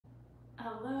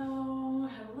Hello,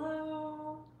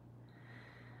 hello.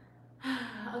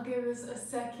 I'll give this a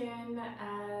second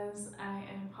as I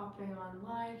am popping on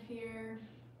live here.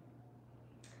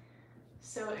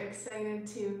 So excited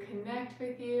to connect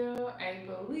with you. I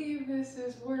believe this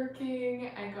is working.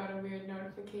 I got a weird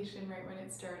notification right when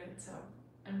it started, so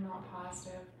I'm not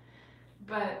positive.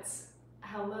 But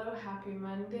hello, happy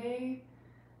Monday.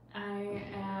 I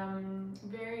am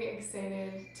very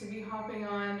excited to be hopping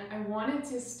on. I wanted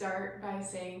to start by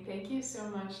saying thank you so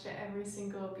much to every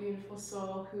single beautiful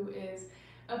soul who is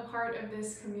a part of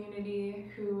this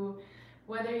community, who,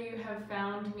 whether you have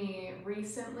found me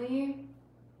recently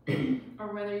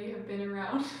or whether you have been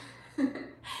around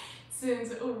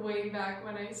since way back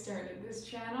when I started this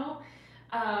channel,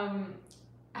 um,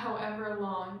 however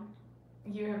long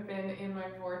you have been in my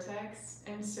vortex.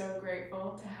 I'm so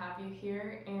grateful to have you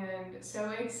here and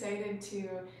so excited to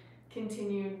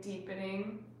continue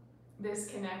deepening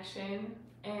this connection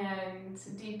and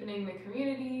deepening the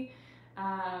community,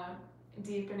 uh,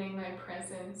 deepening my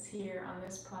presence here on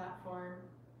this platform.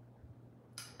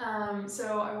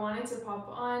 So I wanted to pop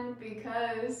on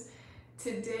because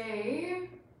today,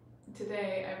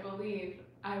 I believe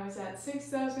I was at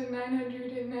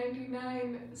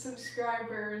 6,999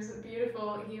 subscribers,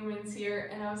 beautiful humans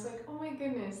here, and I was like, oh my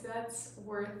goodness, that's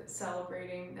worth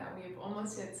celebrating that we've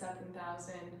almost hit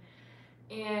 7,000.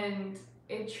 And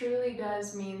it truly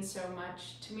does mean so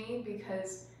much to me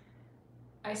because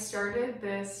I started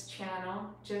this channel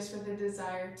just with a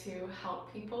desire to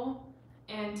help people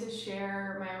and to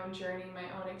share my own journey, my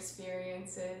own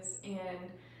experiences,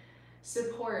 and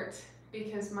support,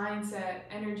 because mindset,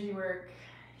 energy work,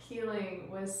 healing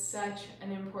was such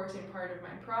an important part of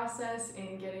my process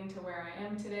in getting to where I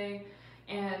am today.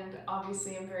 And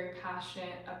obviously, I'm very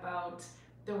passionate about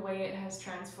the way it has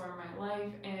transformed my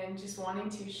life and just wanting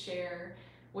to share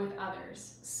with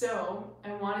others. So,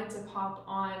 I wanted to pop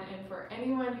on, and for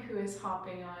anyone who is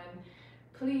hopping on,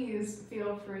 please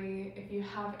feel free if you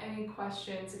have any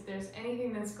questions, if there's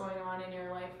anything that's going on in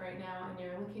your life right now and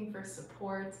you're looking for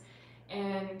support,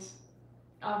 and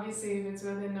obviously if it's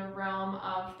within the realm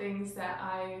of things that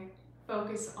I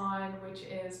focus on, which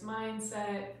is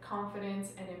mindset,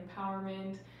 confidence and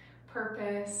empowerment,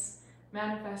 purpose,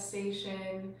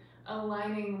 manifestation,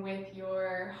 aligning with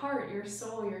your heart, your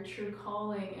soul, your true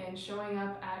calling, and showing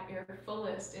up at your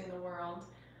fullest in the world.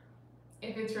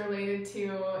 If it's related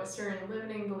to certain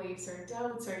limiting beliefs or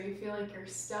doubts, or you feel like you're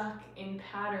stuck in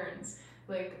patterns,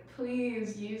 like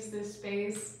please use this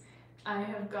space. I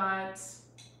have got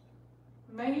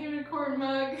my unicorn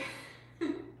mug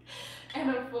and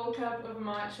a full cup of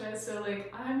matcha, so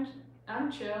like I'm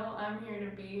chill. I'm here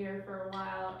to be here for a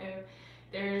while. If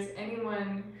there's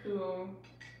anyone who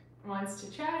wants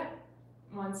to chat,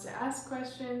 wants to ask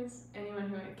questions, anyone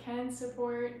who I can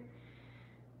support,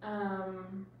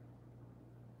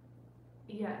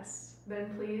 yes, then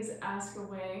please ask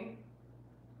away.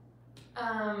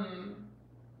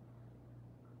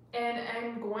 And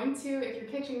I'm going to, if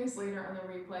you're catching this later on the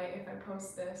replay, if I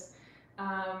post this,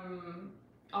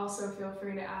 also feel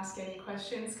free to ask any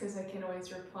questions because I can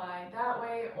always reply that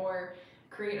way or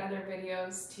create other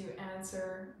videos to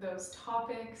answer those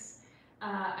topics.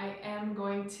 I am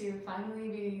going to finally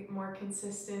be more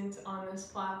consistent on this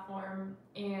platform,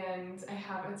 and I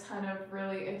have a ton of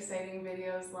really exciting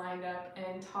videos lined up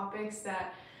and topics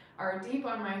that are deep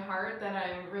on my heart that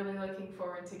I'm really looking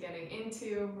forward to getting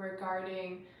into,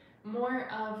 regarding more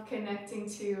of connecting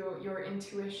to your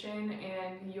intuition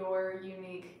and your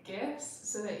unique gifts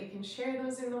so that you can share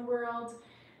those in the world,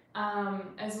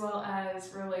 as well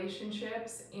as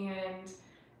relationships and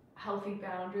healthy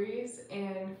boundaries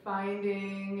and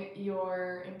finding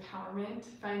your empowerment,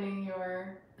 finding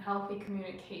your healthy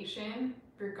communication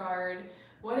regard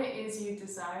what it is you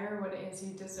desire, what it is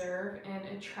you deserve, and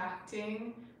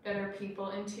attracting better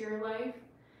people into your life.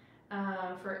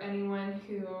 For anyone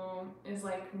who is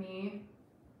like me,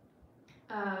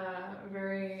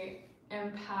 very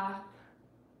empath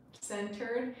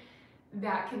centered,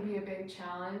 that can be a big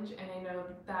challenge, and I know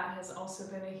that has also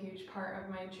been a huge part of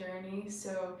my journey.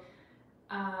 So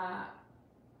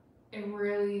it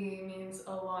really means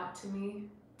a lot to me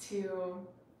to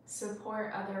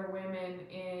support other women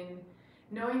in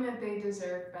knowing that they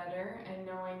deserve better and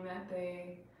knowing that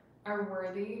they are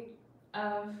worthy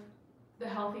of the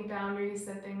healthy boundaries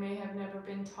that they may have never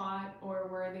been taught, or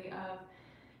worthy of,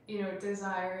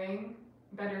 desiring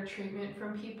better treatment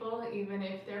from people, even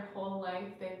if their whole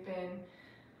life they've been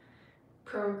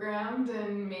programmed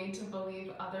and made to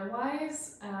believe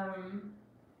otherwise.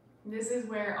 this is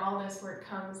where all this work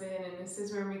comes in, and this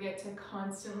is where we get to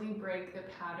constantly break the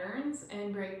patterns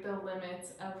and break the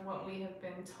limits of what we have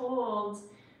been told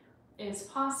is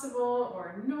possible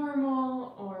or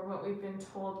normal or what we've been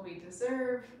told we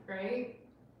deserve, right?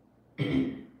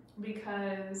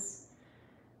 Because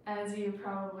as you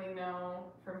probably know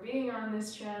from being on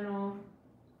this channel,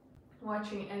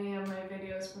 watching any of my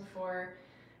videos before,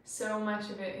 so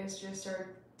much of it is just our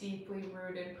deeply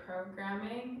rooted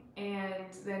programming, and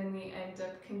then we end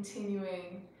up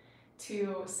continuing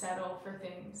to settle for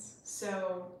things.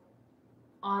 So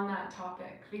on that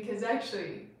topic, because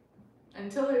actually,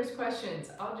 until there's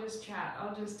questions, I'll just chat,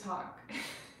 I'll just talk.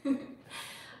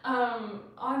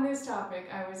 On this topic,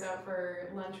 I was out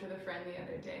for lunch with a friend the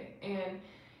other day, and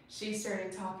she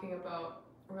started talking about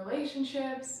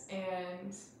relationships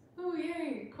and, oh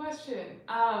yay, question.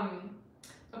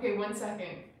 Okay, 1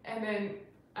 second. And then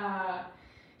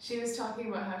she was talking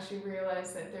about how she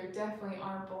realized that there definitely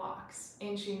are blocks,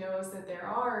 and she knows that there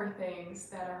are things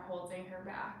that are holding her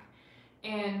back.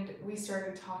 And we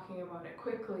started talking about it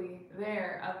quickly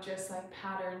there, of just like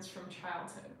patterns from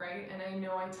childhood, right? And I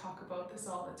know I talk about this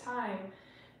all the time,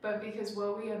 but because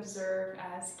what we observe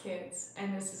as kids,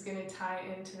 and this is going to tie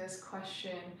into this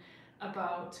question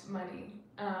about money,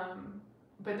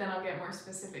 but then I'll get more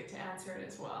specific to answer it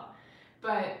as well.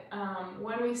 But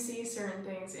when we see certain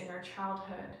things in our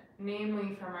childhood,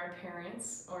 namely from our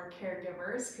parents or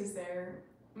caregivers, because they're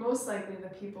most likely the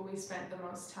people we spent the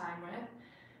most time with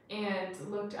and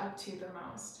looked up to the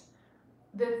most,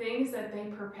 the things that they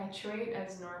perpetuate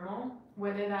as normal,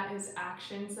 whether that is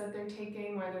actions that they're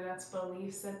taking, whether that's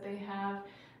beliefs that they have,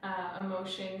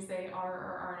 emotions they are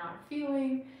or are not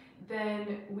feeling,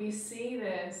 then we see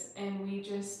this and we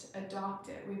just adopt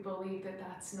it. We believe that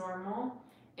that's normal,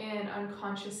 and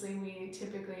unconsciously we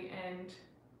typically end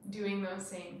doing those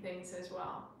same things as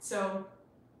well. So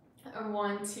I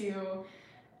want to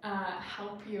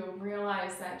help you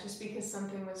realize that just because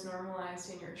something was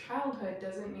normalized in your childhood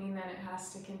doesn't mean that it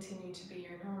has to continue to be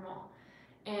your normal.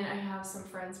 And I have some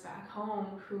friends back home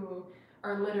who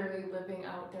are literally living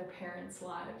out their parents'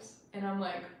 lives, and I'm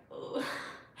like, ugh.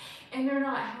 And they're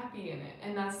not happy in it,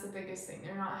 and that's the biggest thing.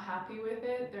 They're not happy with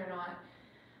it, they're not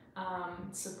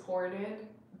supported,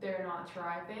 they're not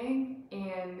thriving,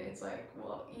 and it's like,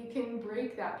 well, you can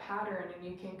break that pattern and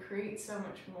you can create so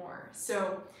much more.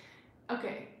 So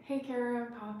okay, hey Kara,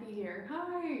 Poppy here.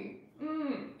 Hi,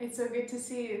 it's so good to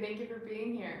see you. Thank you for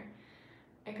being here.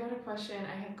 I got a question.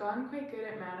 I have gotten quite good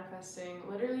at manifesting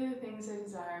literally the things I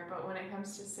desire, but when it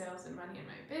comes to sales and money in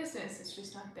my business, it's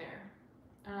just not there.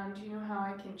 Do you know how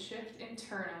I can shift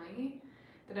internally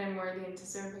that I'm worthy and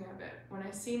deserving of it? When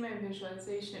I see my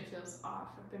visualization, it feels off.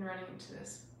 I've been running into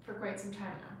this for quite some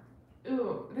time now.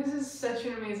 Ooh, this is such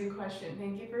an amazing question.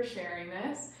 Thank you for sharing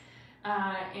this.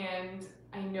 And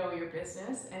I know your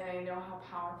business, and I know how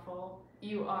powerful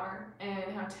you are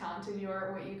and how talented you are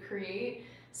at what you create.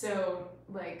 So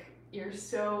like, you're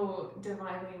so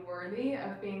divinely worthy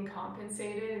of being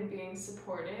compensated and being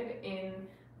supported in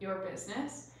your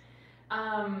business.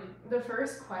 The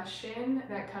first question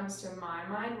that comes to my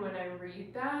mind when I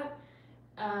read that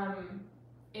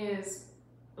is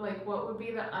like, what would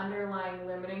be the underlying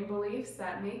limiting beliefs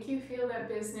that make you feel that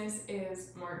business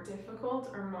is more difficult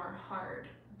or more hard?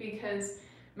 Because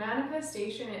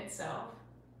manifestation itself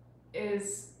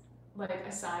is like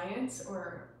a science,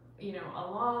 or a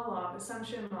law of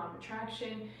assumption, law of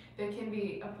attraction, that can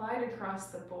be applied across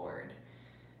the board.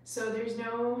 So there's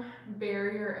no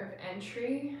barrier of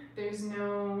entry, there's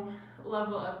no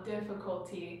level of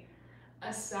difficulty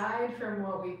aside from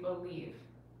what we believe.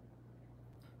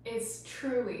 It's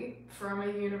truly, from a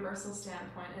universal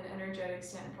standpoint, an energetic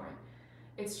standpoint,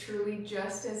 it's truly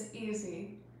just as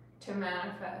easy to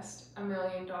manifest $1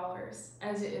 million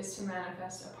as it is to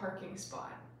manifest a parking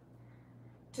spot.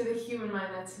 To the human mind,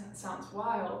 that sounds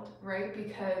wild, right?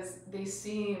 Because they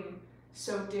seem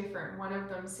so different. One of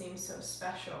them seems so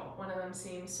special. One of them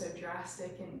seems so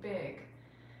drastic and big.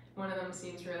 One of them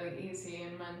seems really easy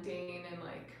and mundane and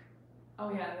like,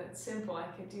 oh yeah, that's simple, I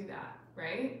could do that,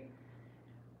 right?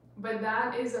 But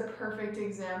that is a perfect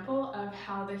example of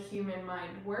how the human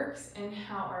mind works and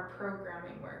how our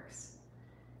programming works.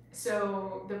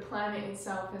 So the planet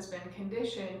itself has been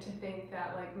conditioned to think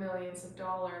that like millions of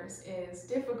dollars is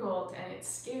difficult and it's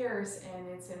scarce and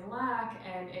it's in lack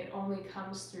and it only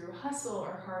comes through hustle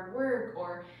or hard work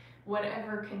or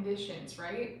whatever conditions,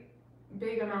 right?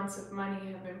 Big amounts of money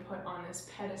have been put on this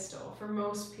pedestal for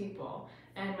most people,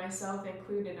 and myself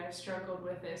included. I've struggled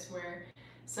with this, where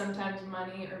sometimes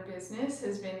money or business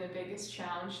has been the biggest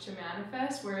challenge to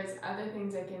manifest, whereas other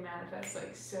things I can manifest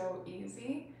like so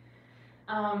easy.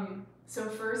 So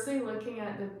firstly, looking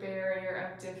at the barrier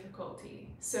of difficulty.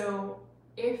 So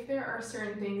if there are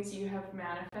certain things you have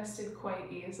manifested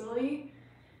quite easily,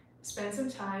 spend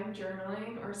some time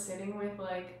journaling or sitting with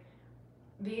like,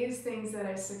 these things that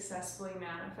I successfully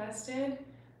manifested,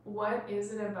 what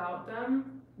is it about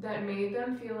them that made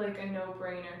them feel like a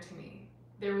no-brainer to me?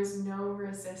 There was no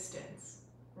resistance,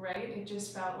 right? It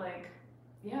just felt like,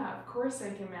 yeah, of course I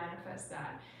can manifest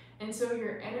that. And so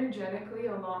you're energetically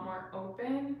a lot more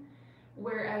open,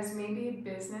 whereas maybe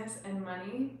business and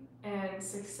money and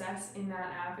success in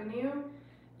that avenue,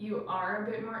 you are a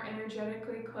bit more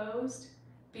energetically closed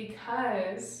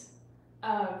because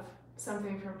of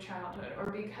something from childhood or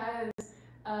because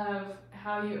of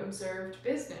how you observed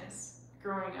business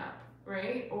growing up,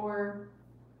 right? Or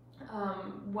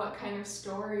what kind of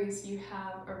stories you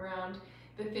have around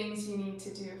the things you need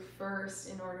to do first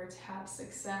in order to have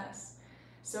success.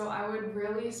 So I would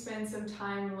really spend some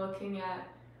time looking at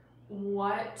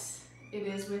what it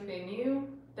is within you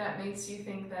that makes you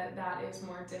think that that is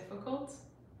more difficult.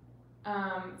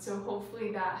 So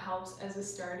hopefully that helps as a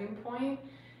starting point.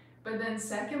 But then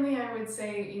secondly, I would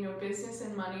say, business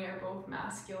and money are both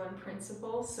masculine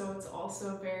principles, so it's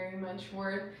also very much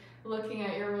worth looking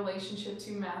at your relationship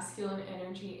to masculine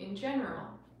energy in general.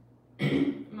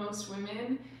 Most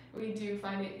women, we do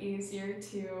find it easier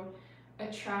to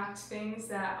attract things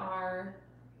that are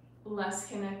less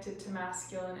connected to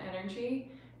masculine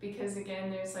energy because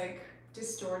again, there's like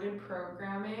distorted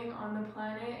programming on the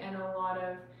planet and a lot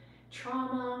of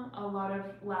trauma, a lot of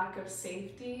lack of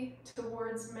safety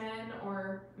towards men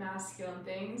or masculine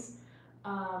things,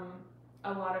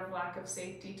 a lot of lack of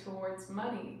safety towards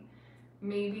money.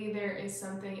 Maybe there is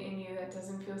something in you that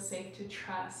doesn't feel safe to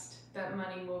trust that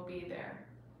money will be there,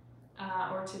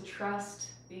 or to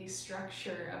trust the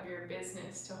structure of your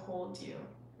business to hold you,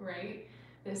 right?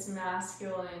 This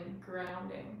masculine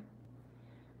grounding.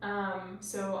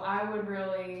 So I would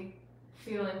really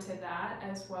feel into that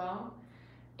as well.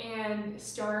 And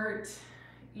start,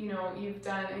 I know you've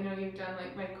done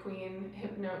like my queen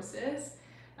hypnosis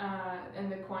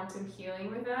and the quantum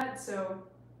healing with that. So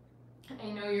I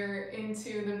know you're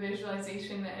into the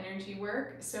visualization, the energy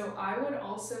work. So I would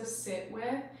also sit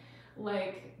with,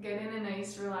 like, get in a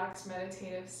nice relaxed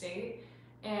meditative state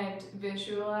and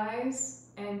visualize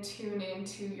and tune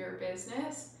into your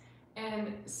business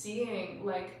and seeing,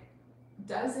 like,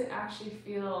 does it actually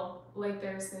feel like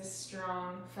there's this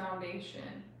strong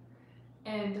foundation?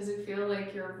 And does it feel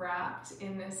like you're wrapped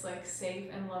in this like safe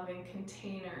and loving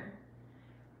container?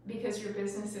 Because your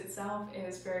business itself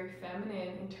is very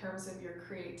feminine in terms of your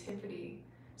creativity.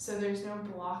 So there's no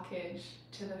blockage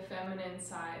to the feminine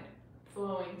side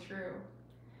flowing through.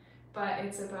 But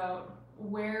it's about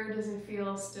where does it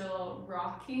feel still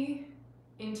rocky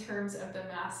in terms of the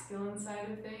masculine side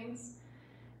of things.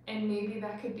 And maybe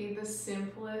that could be the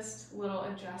simplest little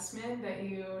adjustment that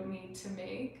you need to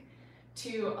make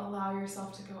to allow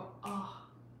yourself to go, oh,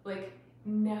 like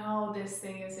now this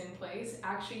thing is in place.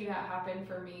 Actually, that happened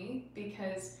for me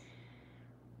because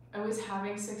I was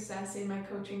having success in my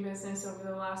coaching business over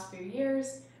the last few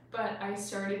years, but I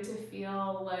started to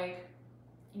feel like,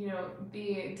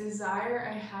 the desire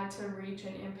I had to reach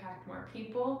and impact more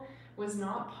people was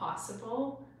not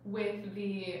possible with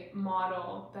the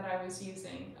model that I was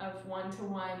using of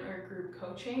one-to-one or group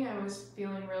coaching. I was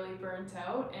feeling really burnt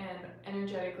out and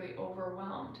energetically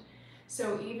overwhelmed.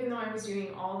 So even though I was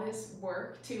doing all this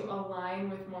work to align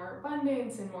with more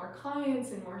abundance and more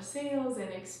clients and more sales and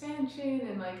expansion,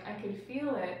 and like I could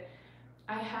feel it,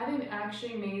 I hadn't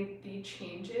actually made the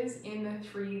changes in the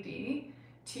 3D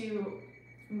to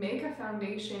make a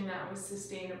foundation that was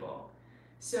sustainable.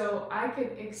 So I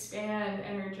could expand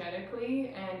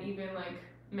energetically and even like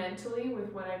mentally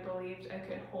with what I believed I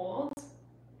could hold,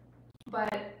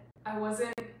 but I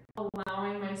wasn't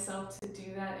allowing myself to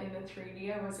do that in the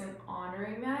 3D. I wasn't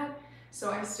honoring that,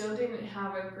 so I still didn't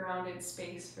have a grounded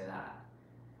space for that.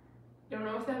 Don't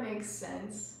know if that makes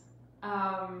sense.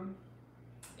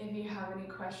 If you have any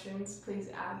questions, please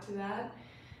add to that.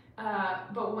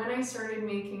 But when I started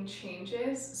making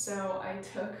changes, so I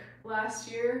took last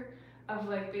year of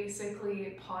like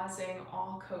basically pausing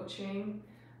all coaching,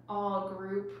 all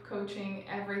group coaching,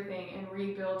 everything, and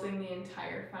rebuilding the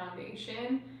entire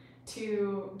foundation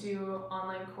to do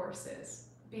online courses.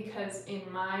 Because in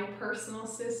my personal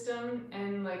system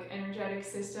and like energetic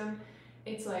system,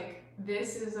 it's like,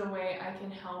 this is a way I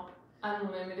can help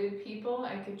unlimited people.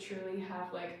 I could truly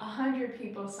have like 100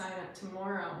 people sign up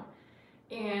tomorrow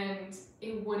and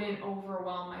it wouldn't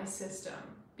overwhelm my system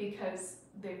because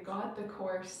they've got the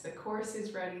course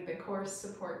is ready, the course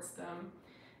supports them,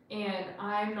 and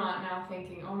I'm not now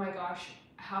thinking, oh my gosh,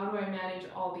 how do I manage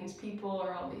all these people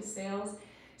or all these sales?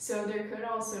 So there could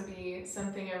also be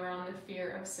something around the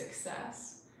fear of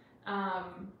success.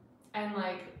 And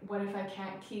like, what if I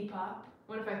can't keep up?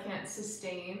 What if I can't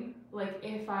sustain? Like,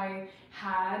 if I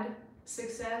had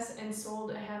success and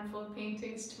sold a handful of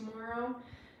paintings tomorrow,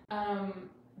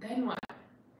 then what?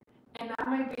 And that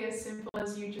might be as simple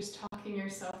as you just talking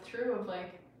yourself through of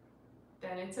like,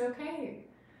 then it's okay.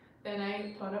 Then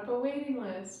I put up a waiting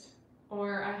list,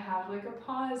 or I have like a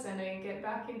pause and I get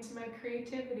back into my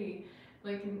creativity.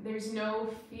 Like, there's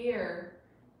no fear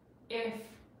if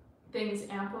things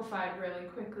amplified really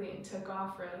quickly and took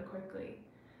off really quickly.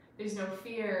 There's no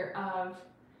fear of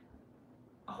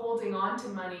holding on to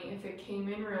money if it came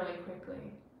in really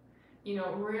quickly. You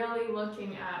know, really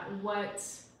looking at what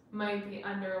might be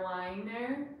underlying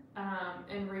there,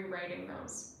 and rewriting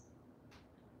those.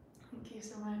 Thank you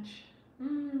so much.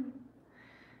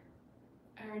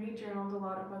 I already journaled a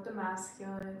lot about the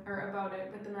masculine, or about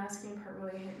it, but the masculine part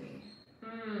really hit me.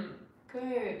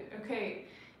 Good. Okay,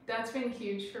 that's been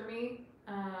huge for me.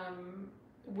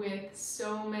 With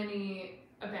so many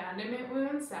abandonment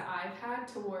wounds that I've had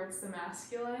towards the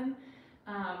masculine,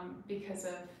 because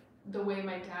of the way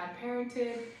my dad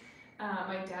parented.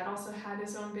 My dad also had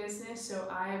his own business, so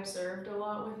I observed a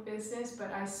lot with business,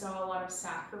 but I saw a lot of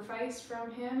sacrifice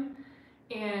from him.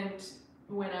 And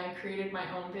when I created my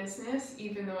own business,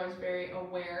 even though I was very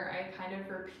aware, I kind of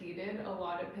repeated a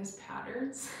lot of his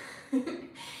patterns,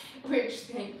 which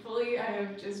thankfully I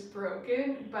have just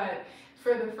broken. But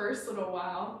for the first little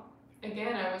while,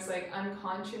 again, I was like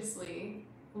unconsciously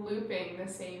looping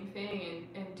the same thing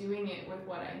and doing it with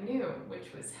what I knew,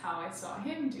 which was how I saw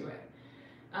him do it.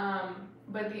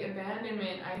 But the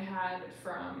abandonment I had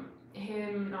from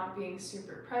him not being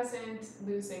super present,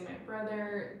 losing my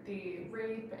brother, the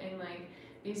rape, and like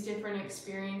these different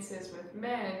experiences with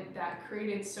men that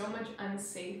created so much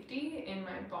unsafety in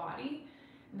my body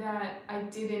that I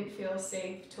didn't feel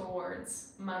safe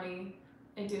towards money.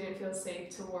 I didn't feel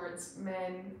safe towards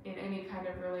men in any kind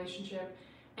of relationship.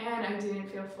 And I didn't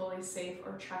feel fully safe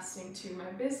or trusting to my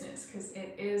business because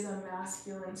it is a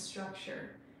masculine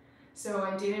structure. So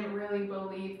I didn't really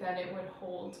believe that it would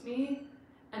hold me,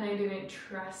 and I didn't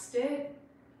trust it,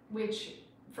 which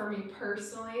for me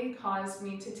personally caused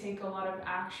me to take a lot of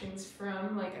actions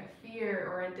from like a fear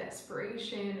or a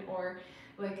desperation or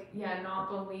like, not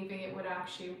believing it would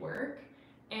actually work.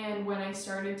 And when I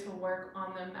started to work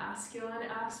on the masculine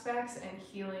aspects and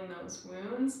healing those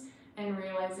wounds and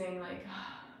realizing like,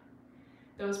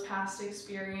 those past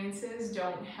experiences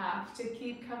don't have to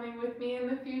keep coming with me in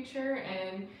the future,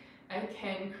 and I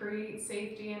can create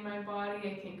safety in my body,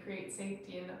 I can create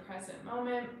safety in the present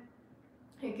moment,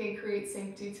 I can create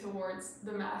safety towards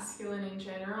the masculine in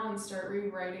general and start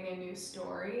rewriting a new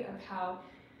story of how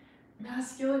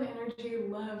masculine energy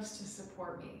loves to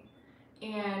support me.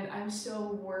 And I'm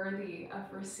so worthy of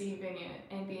receiving it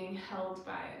and being held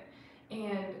by it.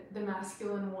 And the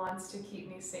masculine wants to keep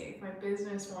me safe. My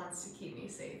business wants to keep me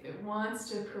safe. It wants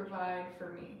to provide for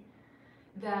me.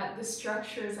 That the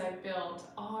structures I built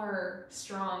are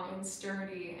strong and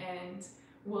sturdy and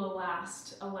will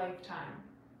last a lifetime,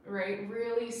 right?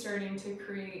 Really starting to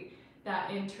create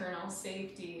that internal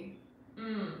safety.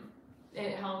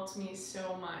 It helped me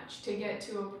so much to get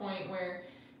to a point where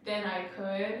then I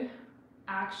could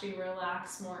actually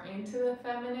relax more into the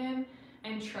feminine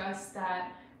and trust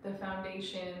that the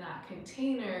foundation in that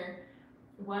container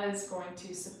was going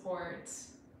to support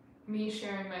me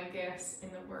sharing my gifts in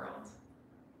the world.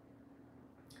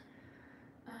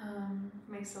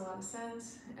 Makes a lot of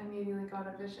sense. Immediately got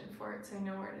a vision for it, so I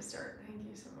know where to start. Thank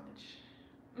you so much.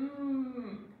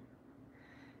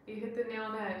 You hit the nail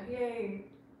on the head. Yay.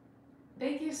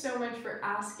 Thank you so much for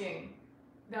asking.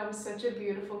 That was such a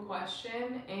beautiful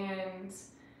question, and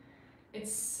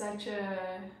it's such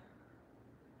a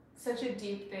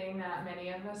deep thing that many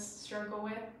of us struggle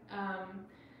with.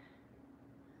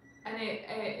 And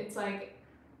it's like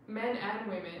men and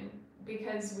women,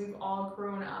 because we've all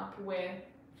grown up with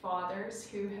fathers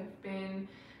who have been,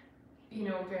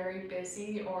 very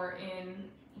busy or in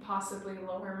possibly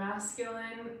lower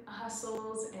masculine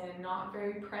hustles and not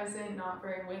very present, not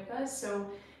very with us.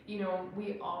 So,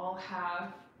 we all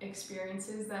have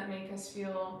experiences that make us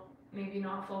feel maybe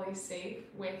not fully safe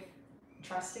with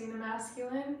trusting the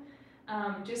masculine.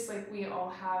 Just like we all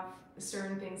have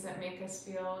certain things that make us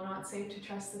feel not safe to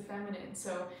trust the feminine.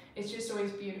 So it's just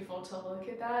always beautiful to look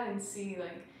at that and see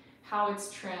like how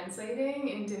it's translating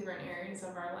in different areas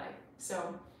of our life.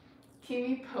 So keep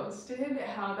me posted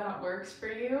how that works for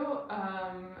you.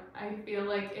 I feel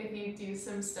like if you do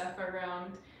some stuff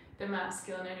around the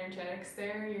masculine energetics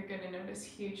there, you're going to notice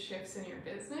huge shifts in your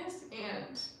business,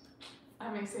 and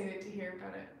I'm excited to hear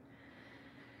about it.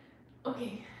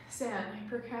 Okay, San,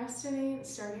 procrastinate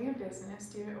starting a business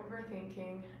due to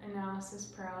overthinking, analysis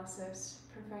paralysis,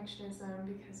 perfectionism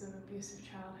because of abusive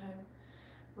childhood,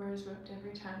 whereas whipped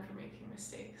every time for making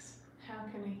mistakes. How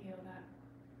can I heal that?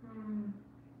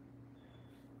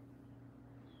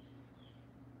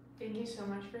 Thank you so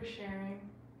much for sharing,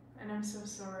 and I'm so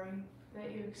sorry that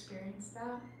you experienced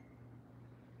that.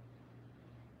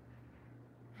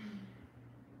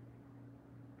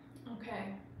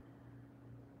 Okay.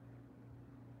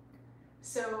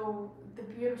 So the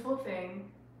beautiful thing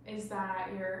is that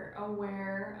you're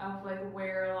aware of like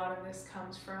where a lot of this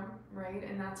comes from, right?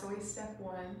 And that's always step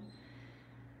one.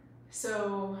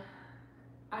 So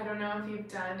I don't know if you've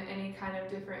done any kind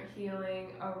of different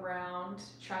healing around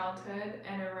childhood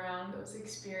and around those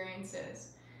experiences.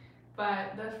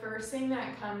 But the first thing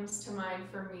that comes to mind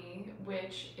for me,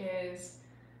 which is,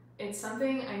 it's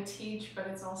something I teach, but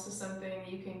it's also something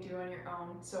you can do on your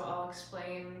own. So I'll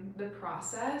explain the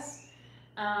process.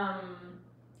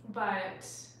 But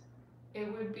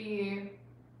it would be,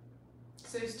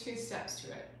 so there's 2 steps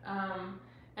to it.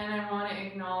 And I want to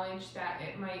acknowledge that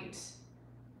it might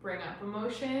bring up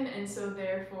emotion, and so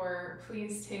therefore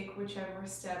please take whichever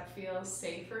step feels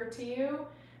safer to you,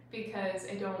 because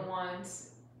I don't want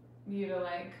you to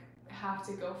like have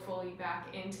to go fully back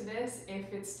into this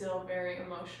if it's still very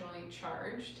emotionally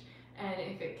charged and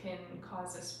if it can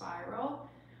cause a spiral.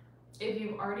 If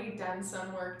you've already done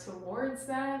some work towards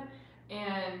that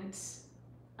and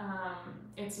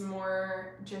it's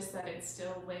more just that it's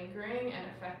still lingering and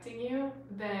affecting you,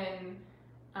 then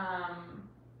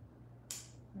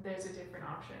there's a different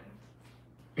option.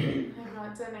 I've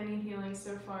not done any healing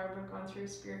so far, but gone through a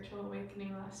spiritual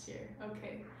awakening last year.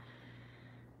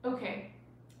 Okay,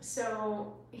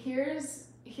 so here's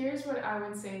what I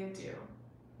would say to do.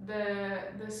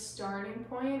 The starting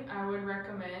point I would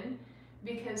recommend,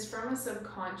 because from a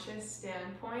subconscious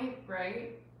standpoint,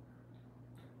 right,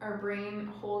 our brain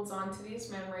holds on to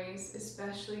these memories,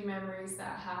 especially memories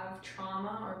that have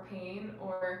trauma or pain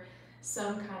or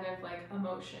some kind of like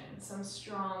emotion, some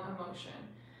strong emotion.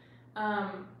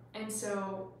 And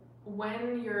so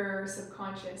when your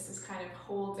subconscious is kind of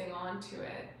holding on to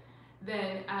it,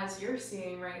 then as you're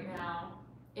seeing right now,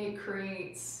 it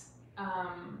creates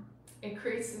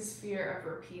this fear of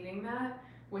repeating that,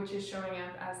 which is showing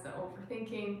up as the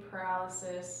overthinking,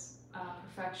 paralysis,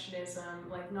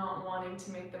 perfectionism, like not wanting to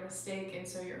make the mistake, and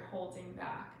so you're holding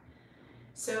back.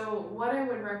 So what I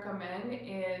would recommend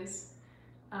is,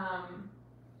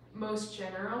 most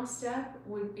general step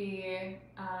would be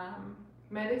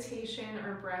meditation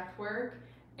or breath work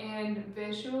and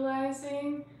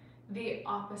visualizing the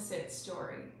opposite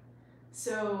story.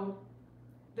 So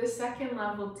the second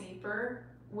level deeper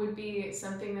would be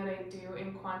something that I do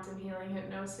in quantum healing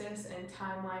hypnosis, and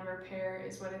timeline repair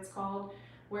is what it's called,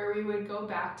 where we would go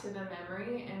back to the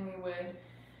memory and we would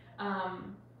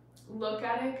look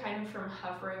at it kind of from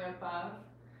hovering above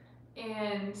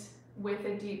and with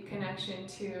a deep connection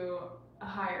to a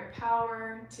higher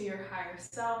power, to your higher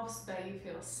self, so that you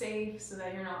feel safe, so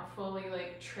that you're not fully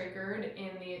like triggered in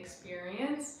the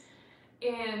experience,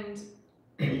 and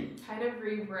kind of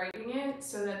rewriting it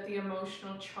so that the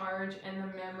emotional charge and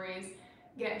the memories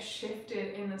get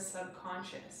shifted in the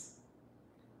subconscious.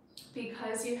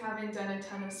 Because you haven't done a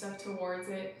ton of stuff towards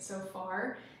it so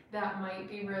far, that might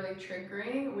be really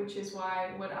triggering, which is why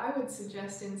what I would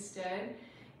suggest instead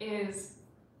is,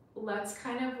 let's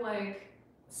kind of like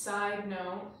side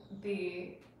note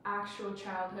the actual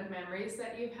childhood memories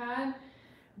that you've had,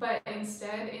 but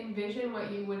instead envision what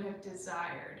you would have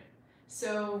desired.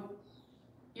 So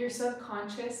your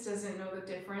subconscious doesn't know the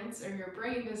difference, or your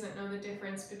brain doesn't know the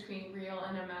difference between real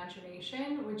and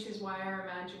imagination, which is why our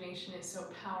imagination is so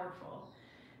powerful.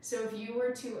 So if you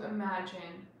were to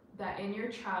imagine that in your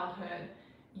childhood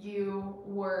you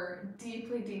were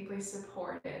deeply, deeply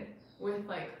supported with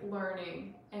like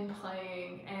learning and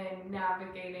playing and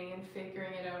navigating and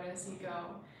figuring it out as you go,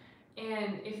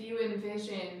 and if you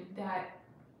envision that,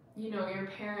 you know, your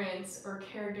parents or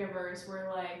caregivers were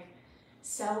like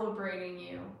celebrating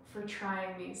you for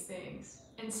trying these things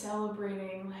and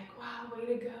celebrating like, wow, way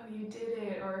to go, you did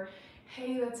it, or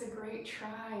hey, that's a great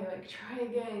try, like try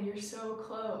again, you're so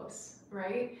close,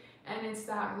 right? And it's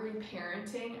that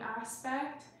reparenting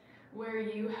aspect where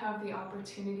you have the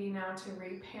opportunity now to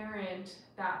reparent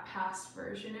that past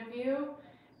version of you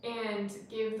and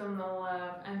give them the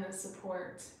love and the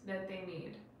support that they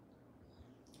need.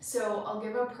 So I'll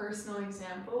give a personal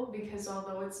example, because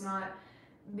although it's not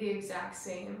the exact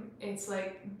same. It's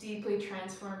like deeply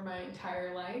transformed my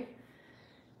entire life.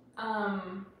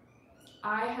 Um,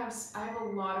 I have a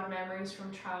lot of memories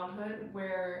from childhood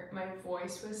where my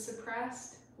voice was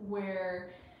suppressed,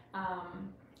 where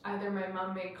um, either my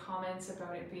mom made comments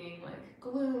about it being like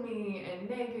gloomy and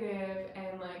negative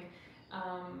and like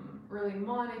really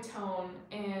monotone,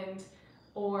 and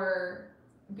or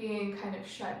being kind of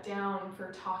shut down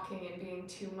for talking and being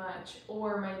too much,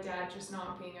 or my dad just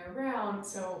not being around,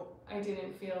 so I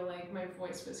didn't feel like my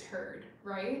voice was heard,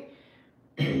 right?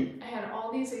 I had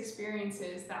all these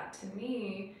experiences that to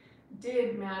me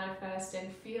did manifest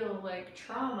and feel like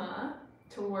trauma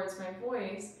towards my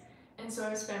voice. And so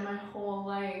I spent my whole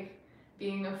life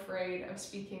being afraid of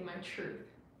speaking my truth,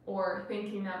 or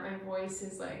thinking that my voice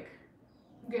is like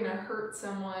gonna hurt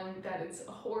someone, that it's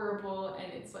horrible,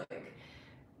 and it's like,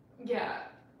 yeah,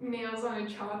 nails on a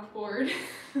chalkboard.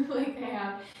 Like I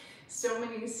have so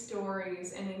many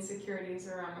stories and insecurities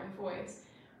around my voice.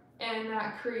 And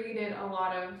that created a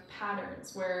lot of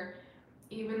patterns where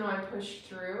even though I pushed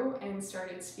through and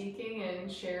started speaking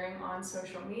and sharing on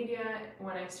social media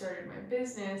when I started my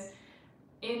business,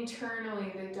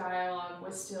 internally the dialogue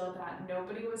was still that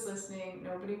nobody was listening,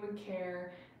 nobody would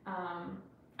care.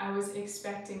 I was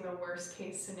expecting the worst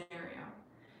case scenario.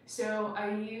 So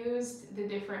I used the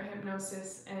different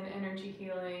hypnosis and energy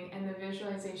healing and the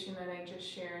visualization that I just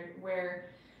shared, where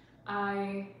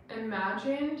I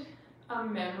imagined a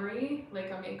memory, like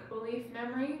a make-believe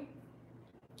memory,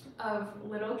 of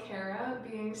little Kara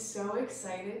being so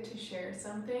excited to share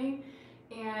something,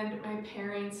 and my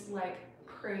parents like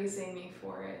praising me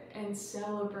for it and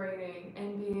celebrating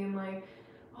and being like,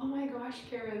 oh my gosh,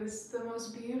 Kara, this is the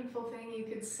most beautiful thing you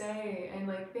could say, and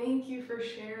like, thank you for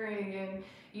sharing, and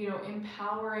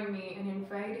empowering me and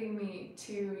inviting me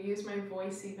to use my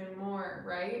voice even more,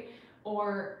 right?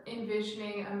 Or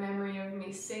envisioning a memory of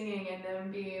me singing and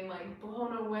them being like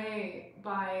blown away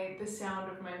by the sound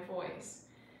of my voice.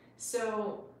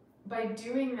 So by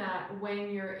doing that, when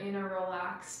you're in a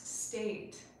relaxed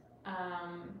state,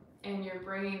 and your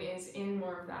brain is in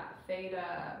more of that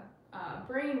theta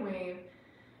brainwave,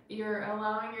 you're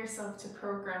allowing yourself to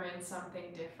program in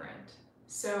something different.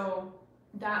 So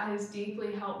that has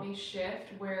deeply helped me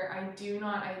shift, where I do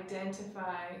not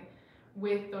identify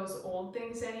with those old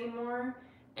things anymore.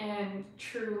 And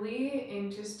truly, in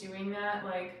just doing that,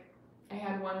 like, I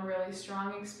had one really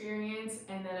strong experience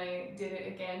and then I did it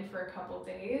again for a couple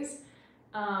days.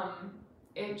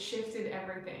 It shifted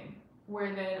everything,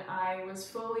 where then I was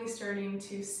fully starting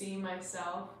to see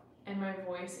myself and my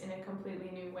voice in a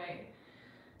completely new way.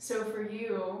 So for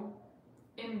you,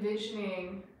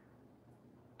 envisioning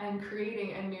and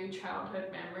creating a new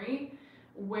childhood memory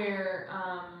where,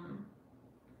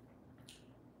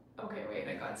 okay, wait,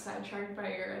 I got sidetracked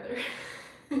by your other,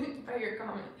 by your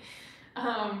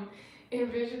comment.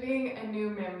 Envisioning a new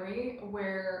memory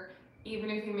where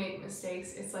even if you make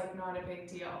mistakes, it's like not a big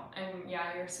deal. And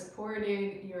yeah, you're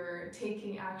supported, you're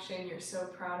taking action, you're so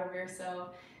proud of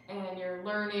yourself, and you're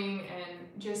learning and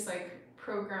just like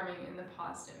programming in the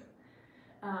positive.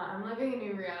 I'm living a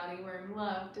new reality where I'm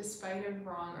loved despite of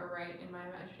wrong or right in my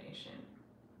imagination.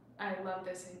 I love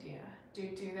this idea.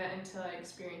 Do that until I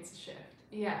experience a shift.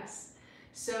 Yes.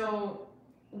 So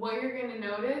what you're going to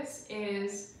notice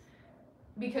is,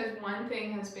 because one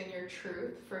thing has been your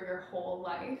truth for your whole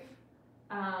life,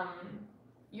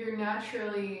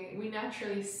 we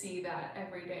naturally see that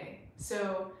every day.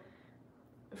 So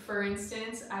for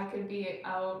instance, I could be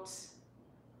out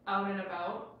and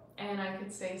about and I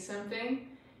could say something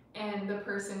and the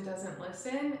person doesn't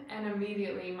listen, and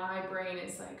immediately my brain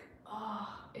is like, oh,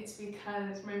 it's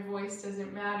because my voice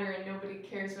doesn't matter and nobody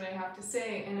cares what I have to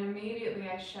say, and immediately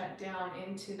I shut down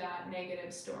into that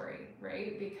negative story,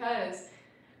 right? Because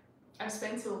I've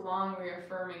spent so long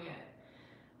reaffirming it.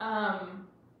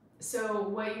 So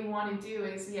what you want to do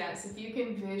is, yes, if you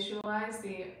can visualize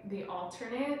the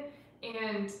alternate,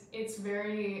 and it's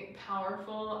very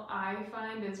powerful, I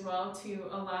find as well, to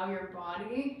allow your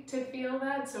body to feel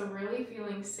that. So really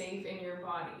feeling safe in your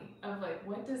body, of like,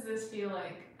 what does this feel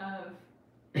like, of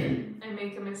I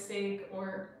make a mistake,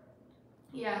 or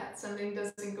yeah, something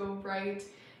doesn't go right,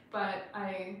 but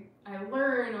I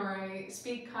learn, or I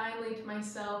speak kindly to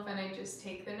myself and I just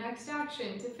take the next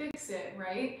action to fix it,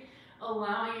 right?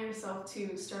 Allowing yourself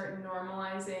to start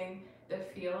normalizing the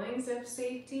feelings of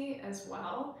safety as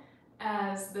well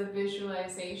as the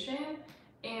visualization.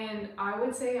 And I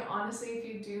would say, honestly, if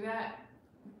you do that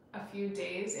a few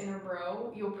days in a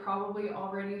row, you'll probably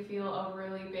already feel a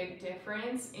really big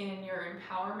difference in your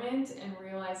empowerment, and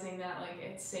realizing that like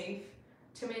it's safe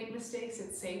to make mistakes,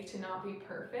 it's safe to not be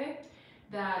perfect,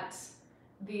 that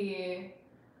the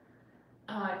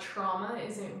trauma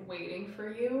isn't waiting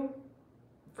for you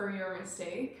for your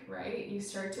mistake, right? You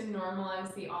start to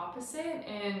normalize the opposite,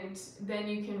 and then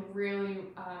you can really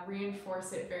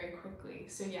reinforce it very quickly.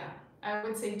 So yeah, I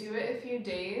would say do it a few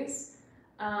days,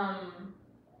 and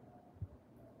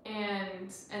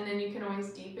then you can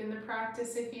always deepen the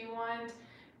practice if you want,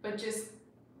 but just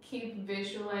keep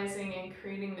visualizing and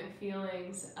creating the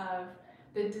feelings of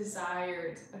the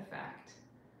desired effect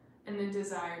and the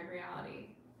desired reality.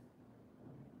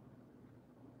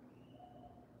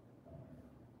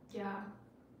 Yeah.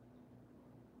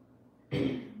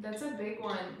 That's a big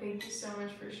one. Thank you so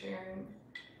much for sharing.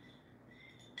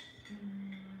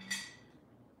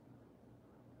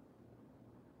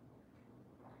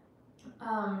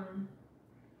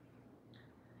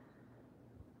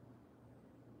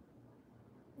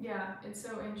 Yeah, it's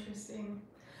so interesting.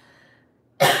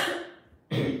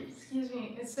 Excuse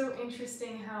me. It's so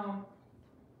interesting how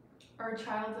our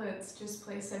childhoods just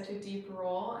play such a deep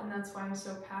role, and that's why I'm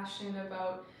so passionate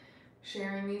about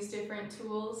sharing these different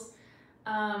tools.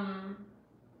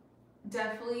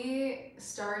 Definitely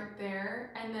start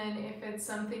there, and then if it's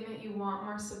something that you want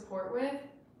more support with,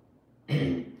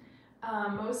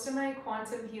 most of my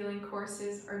quantum healing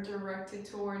courses are directed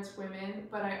towards women,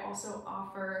 but I also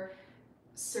offer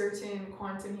certain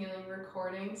quantum healing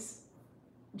recordings,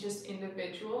 just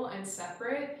individual and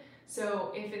separate.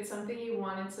 So if it's something you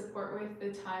wanted support with, the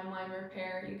timeline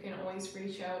repair, you can always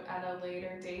reach out at a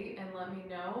later date and let me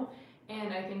know,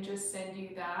 and I can just send you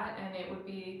that, and it would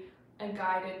be a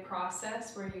guided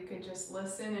process where you could just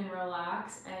listen and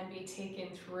relax and be taken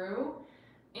through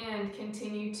and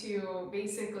continue to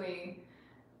basically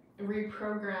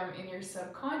reprogram in your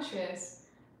subconscious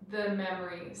the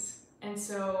memories. And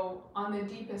so on the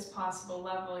deepest possible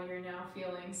level, you're now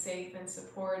feeling safe and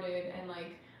supported, and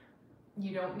like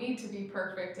you don't need to be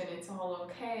perfect and it's all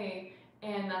okay.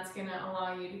 And that's going to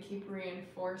allow you to keep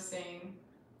reinforcing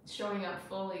showing up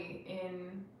fully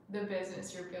in the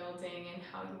business you're building and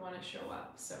how you want to show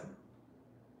up. So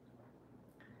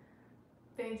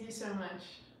thank you so much.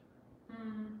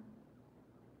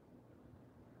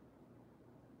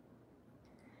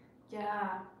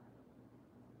 Yeah.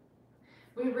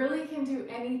 We really can do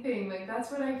anything. Like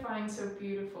that's what I find so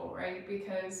beautiful, right?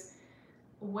 Because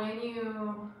when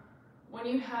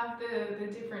you have the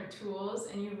different tools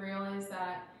and you realize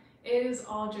that it is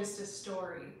all just a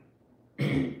story.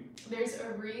 There's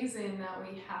a reason that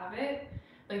we have it.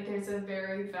 Like there's a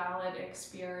very valid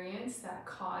experience that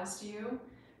caused you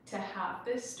to have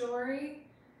this story.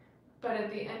 But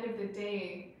at the end of the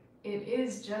day, it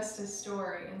is just a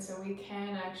story. And so we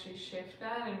can actually shift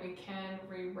that, and we can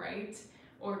rewrite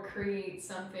or create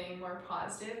something more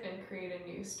positive and create a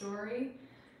new story.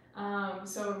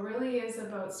 So it really is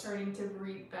about starting to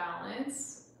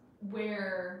rebalance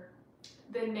where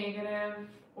the negative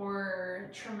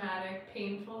or traumatic,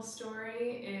 painful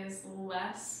story is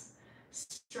less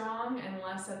strong and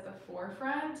less at the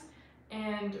forefront,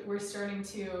 and we're starting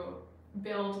to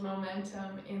build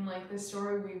momentum in like the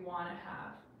story we want to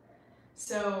have.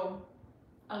 So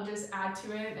I'll just add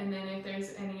to it, and then if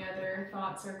there's any other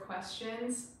thoughts or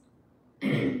questions,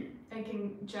 I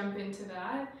can jump into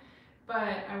that.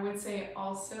 But I would say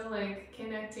also like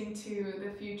connecting to the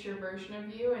future version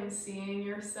of you and seeing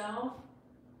yourself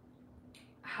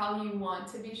how you want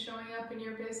to be showing up in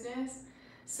your business.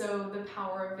 So the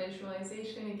power of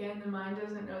visualization, again, the mind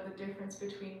doesn't know the difference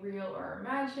between real or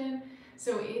imagine.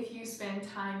 So if you spend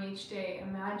time each day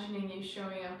imagining you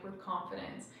showing up with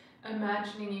confidence,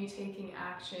 imagining you taking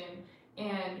action,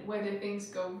 and whether things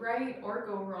go right or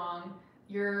go wrong,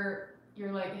 you're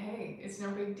like, hey, it's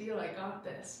no big deal, I got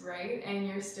this, right? And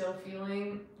you're still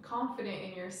feeling confident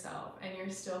in yourself, and you're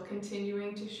still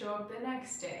continuing to show up the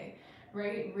next day,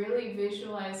 right? Really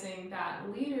visualizing that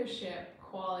leadership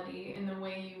quality in the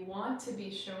way you want to be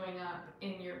showing up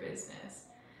in your business,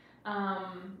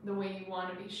 the way you want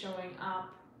to be showing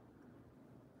up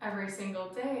every single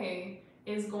day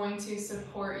is going to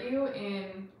support you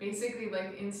in basically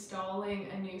like installing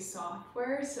a new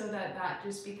software so that that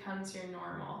just becomes your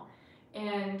normal.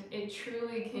 And it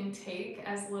truly can take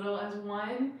as little as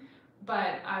one,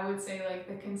 but I would say like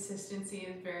the consistency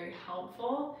is very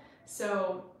helpful.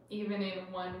 So even in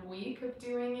 1 week of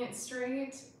doing it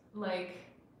straight, like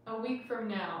a week from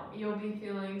now, you'll be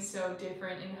feeling so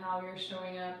different in how you're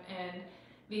showing up and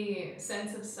the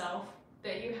sense of self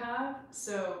that you have.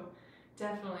 So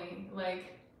definitely,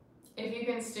 like, if you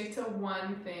can stick to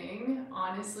one thing,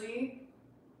 honestly,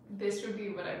 this would be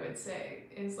what I would say,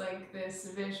 is like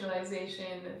this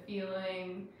visualization, the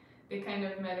feeling, the kind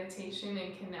of meditation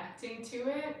and connecting to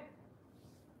it.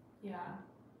 Yeah.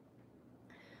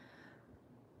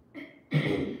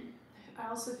 I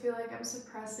also feel like I'm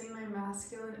suppressing my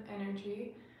masculine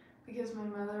energy because my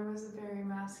mother was a very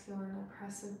masculine,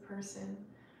 oppressive person.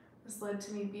 This led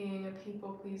to me being a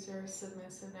people pleaser,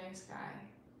 submissive, nice guy.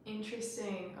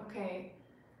 Interesting. Okay.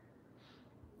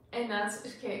 And that's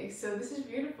okay. So this is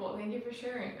beautiful. Thank you for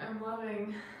sharing. I'm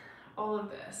loving all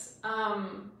of this.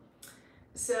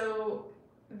 So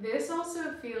this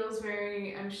also feels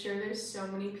very, I'm sure there's so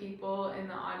many people in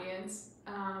the audience,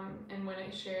 and when I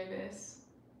share this,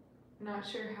 not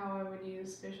sure how I would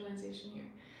use visualization here.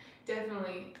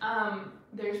 Definitely.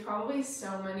 There's probably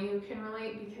so many who can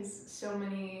relate because so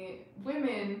many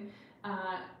women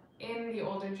in the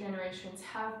older generations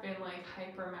have been like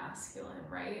hyper masculine,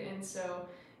 right? And so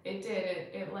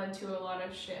it led to a lot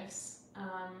of shifts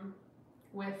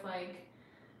with like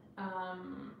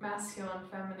masculine,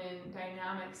 feminine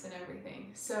dynamics and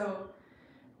everything. So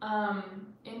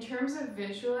in terms of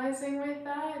visualizing with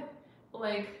that,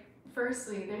 like,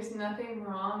 firstly, there's nothing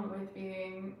wrong with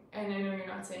being, and I know you're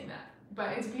not saying that, but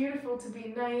it's beautiful to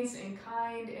be nice and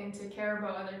kind and to care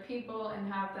about other people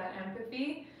and have that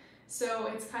empathy. So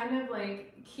it's kind of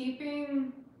like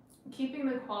keeping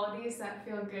the qualities that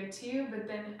feel good to you, but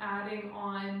then adding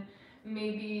on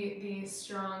maybe the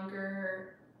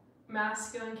stronger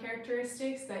masculine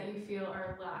characteristics that you feel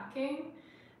are lacking.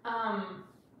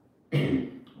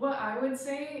 What I would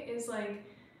say is like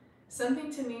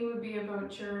something to me would be about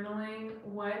journaling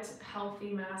what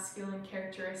healthy masculine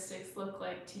characteristics look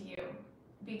like to you,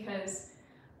 because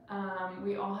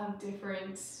we all have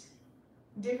different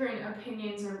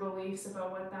opinions or beliefs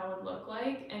about what that would look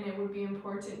like, and it would be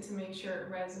important to make sure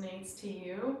it resonates to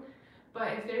you.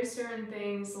 But if there's certain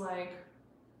things like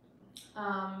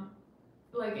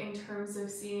in terms of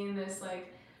seeing this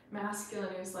like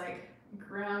masculine who's like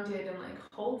grounded and like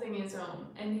holding his own,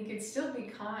 and he could still be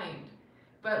kind,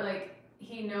 but like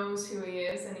he knows who he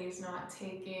is and he's not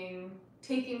taking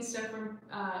stuff from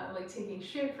like taking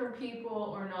shit from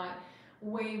people, or not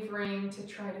wavering to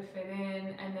try to fit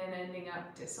in and then ending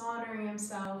up dishonoring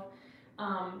himself.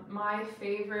 My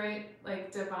favorite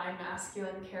like divine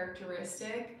masculine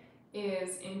characteristic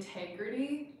is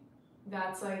integrity.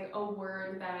 That's like a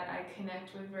word that I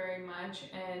connect with very much,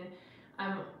 and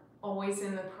I'm always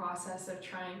in the process of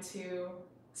trying to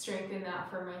strengthen that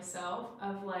for myself,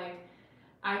 of like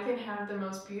I can have the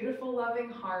most beautiful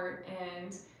loving heart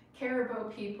and care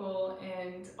about people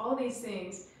and all these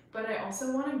things, but I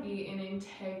also want to be in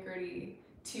integrity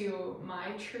to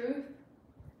my truth,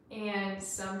 and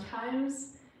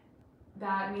sometimes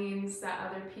that means that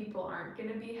other people aren't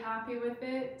going to be happy with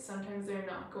it. Sometimes they're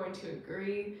not going to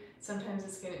agree. Sometimes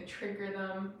it's going to trigger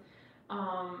them.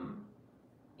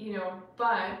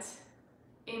 But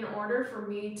in order for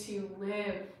me to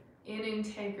live in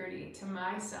integrity to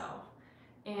myself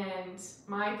and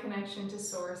my connection to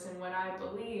source and what I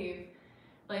believe,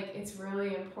 like it's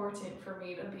really important for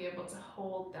me to be able to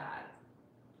hold that.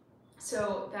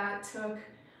 So that took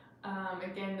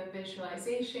again, the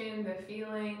visualization, the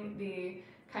feeling, the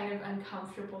kind of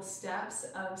uncomfortable steps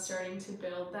of starting to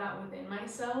build that within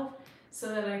myself, so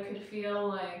that I could feel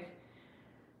like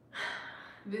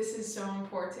this is so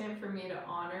important for me to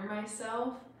honor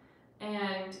myself.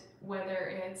 And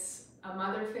whether it's a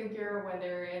mother figure,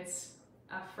 whether it's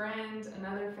a friend,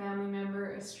 another family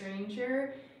member, a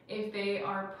stranger, if they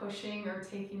are pushing or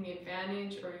taking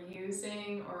advantage or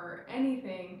using or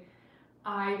anything,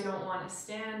 I don't want to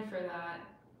stand for that,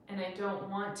 and I don't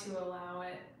want to allow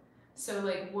it. So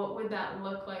like, what would that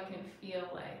look like and feel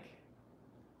like?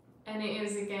 And it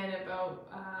is again about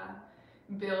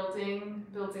building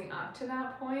up to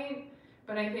that point.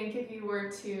 But I think if you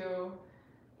were to,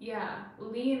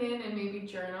 lean in and maybe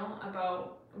journal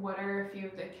about what are a few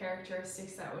of the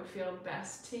characteristics that would feel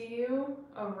best to you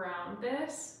around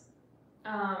this,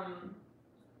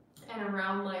 and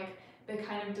around like the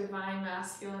kind of divine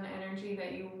masculine energy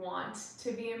that you want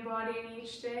to be embodying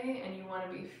each day and you want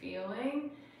to be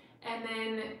feeling. And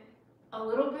then a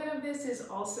little bit of this is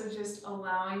also just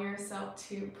allowing yourself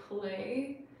to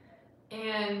play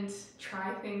and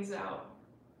try things out.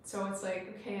 So it's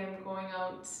like, okay, I'm going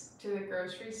out to the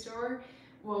grocery store.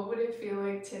 What would it feel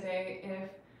like today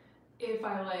if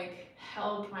I like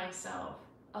held myself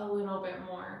a little bit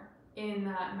more in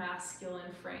that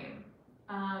masculine frame?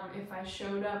 If I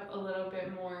showed up a little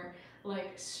bit more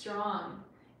like strong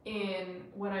in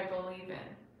what I believe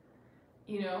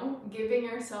in, giving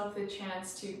yourself the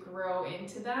chance to grow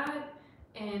into that.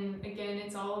 And again,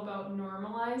 it's all about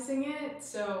normalizing it.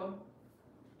 So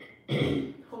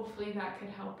hopefully that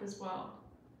could help as well.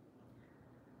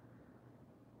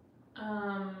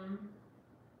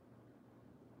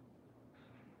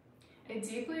 I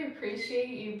deeply appreciate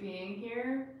you being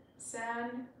here.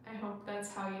 San, I hope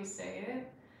that's how you say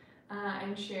it,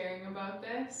 and sharing about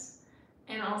this.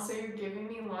 And also, you're giving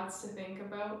me lots to think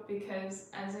about because,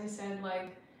 as I said,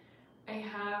 like, I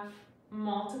have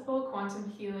multiple quantum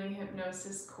healing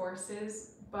hypnosis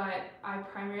courses, but I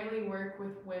primarily work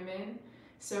with women.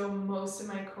 So, most of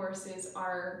my courses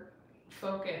are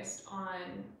focused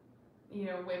on,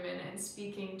 women and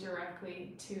speaking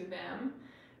directly to them.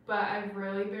 But I've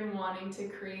really been wanting to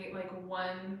create like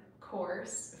one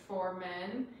course for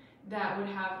men that would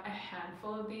have a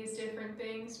handful of these different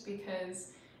things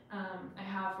because I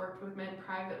have worked with men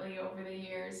privately over the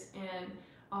years, and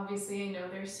obviously I know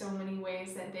there's so many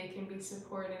ways that they can be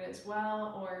supported as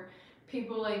well, or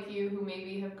people like you who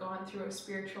maybe have gone through a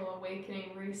spiritual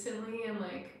awakening recently and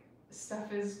like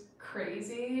stuff is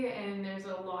crazy and there's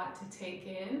a lot to take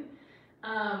in.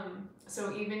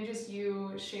 So even just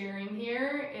you sharing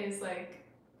here is like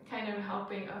kind of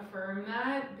helping affirm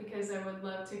that, because I would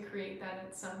love to create that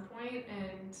at some point.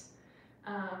 And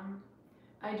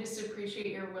I just appreciate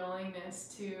your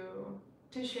willingness to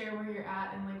share where you're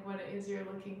at and like what it is you're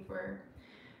looking for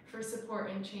support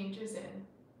and changes in.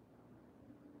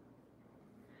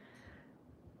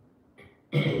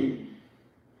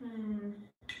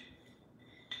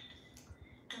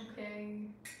 Okay.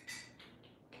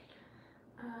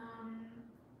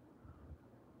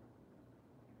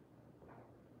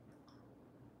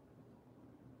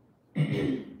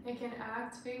 I can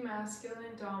act to be masculine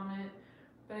and dominant,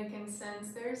 but I can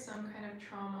sense there's some kind of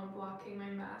trauma blocking my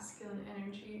masculine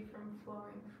energy from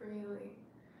flowing freely.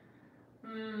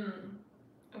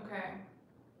 Okay.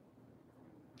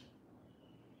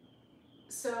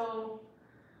 So,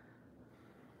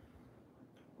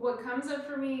 what comes up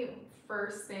for me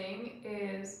first thing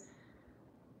is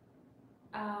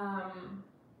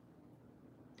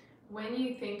when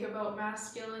you think about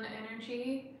masculine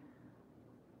energy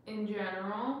in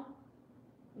general,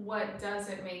 what does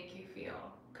it make you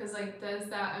feel? Because like, does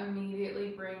that immediately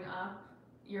bring up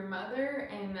your mother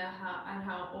and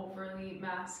how overly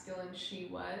masculine she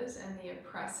was and the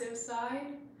oppressive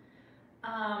side,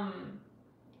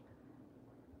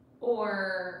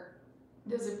 or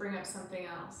does it bring up something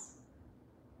else?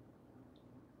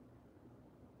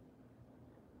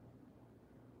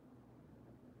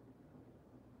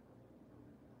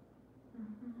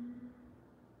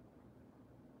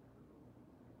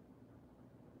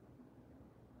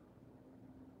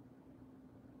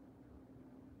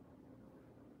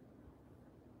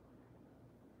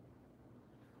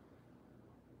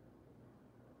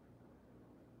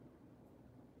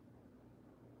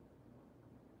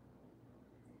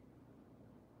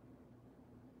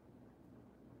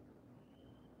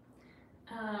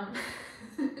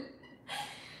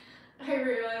 I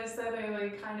realized that I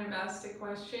like kind of asked a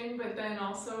question, but then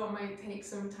also it might take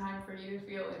some time for you to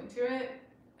feel into it.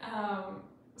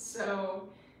 So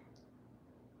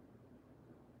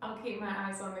I'll keep my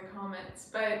eyes on the comments.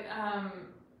 But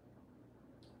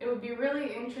it would be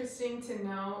really interesting to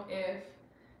know if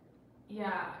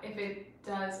it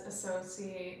does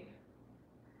associate.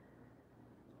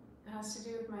 It has to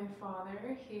do with my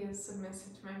father. He is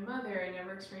submissive to my mother. I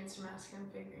never experienced a masculine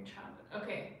figure in childhood.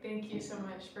 Okay, thank you so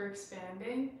much for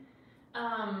expanding.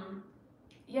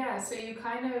 So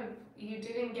you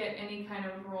didn't get any kind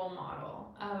of role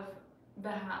model of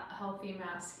the healthy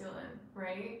masculine,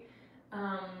 right?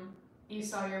 You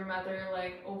saw your mother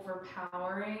like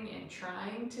overpowering and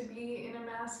trying to be in a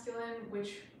masculine,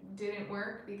 which didn't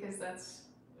work because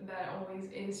that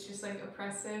always is just like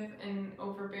oppressive and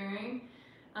overbearing.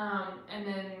 And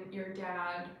then your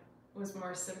dad was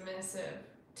more submissive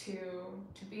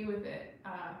to be with it,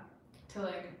 to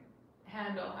like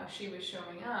handle how she was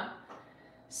showing up.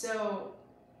 So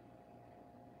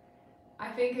I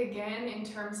think again, in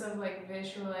terms of like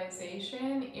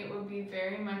visualization, it would be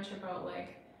very much about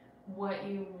like what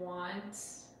you want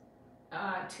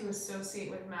to associate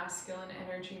with masculine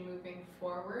energy moving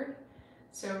forward.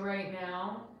 So right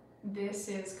now, this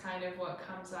is kind of what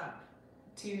comes up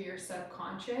to your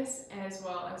subconscious, as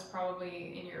well as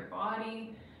probably in your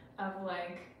body, of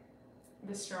like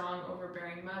the strong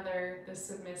overbearing mother, the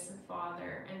submissive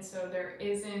father. And so there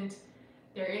isn't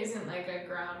like a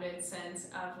grounded sense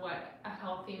of what a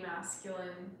healthy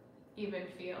masculine even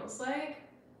feels like.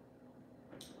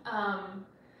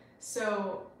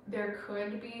 So there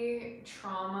could be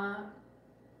trauma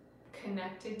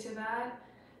connected to that.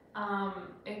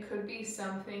 It could be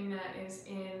something that is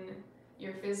in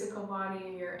your physical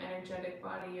body, your energetic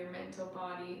body, your mental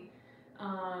body.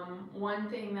 One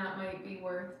thing that might be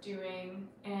worth doing,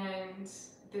 and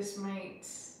this might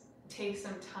take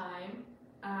some time,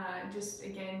 just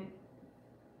again,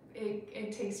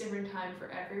 it takes different time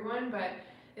for everyone, but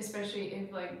especially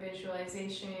if like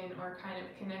visualization or kind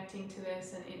of connecting to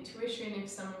this and intuition, if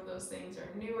some of those things are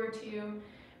newer to you.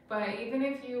 But even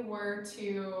if you were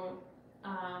to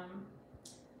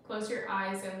close your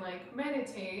eyes and like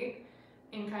meditate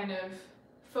and kind of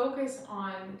focus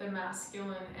on the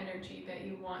masculine energy that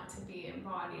you want to be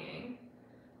embodying,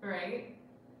 right?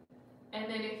 And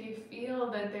then if you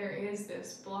feel that there is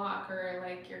this block or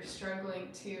like you're struggling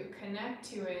to connect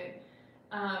to it,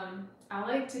 I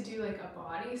like to do like a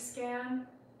body scan.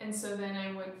 And so then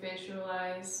I would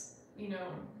visualize, you know,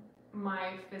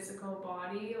 my physical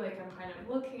body, like I'm kind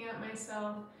of looking at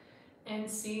myself and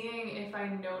seeing if I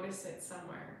notice it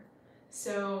somewhere.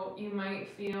 So you might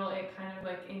feel it kind of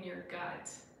like in your gut.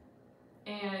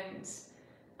 And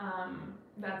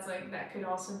that's like, that could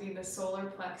also be the solar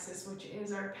plexus, which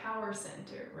is our power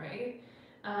center, right?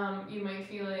 You might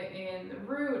feel it in the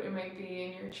root, it might be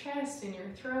in your chest, in your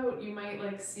throat. You might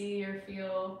like see or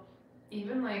feel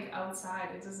even like outside.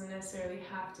 It doesn't necessarily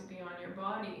have to be on your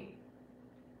body.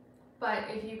 But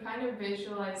if you kind of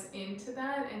visualize into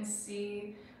that and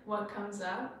see what comes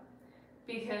up,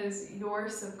 because your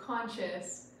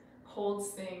subconscious holds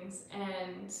things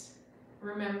and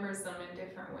remembers them in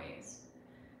different ways.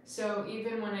 So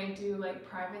even when I do like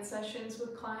private sessions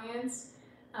with clients,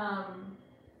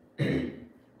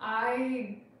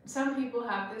 some people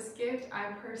have this gift,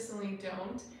 I personally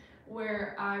don't,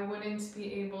 where I wouldn't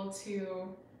be able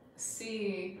to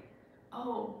see,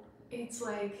 oh, it's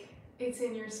like, it's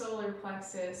in your solar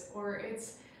plexus, or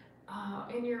it's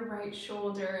in your right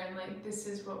shoulder, and like this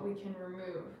is what we can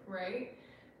remove, right?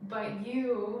 But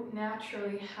you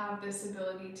naturally have this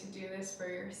ability to do this for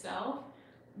yourself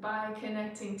by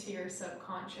connecting to your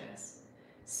subconscious.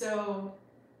 So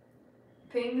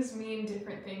things mean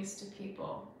different things to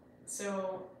people.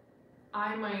 So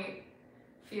I might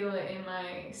feel it in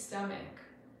my stomach,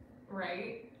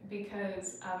 right?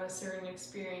 Because of a certain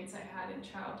experience I had in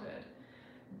childhood.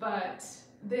 But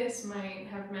this might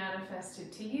have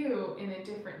manifested to you in a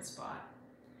different spot.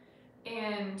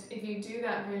 And if you do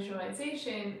that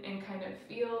visualization and kind of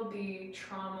feel the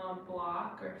trauma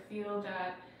block, or feel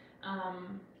that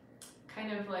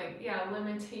kind of like, yeah,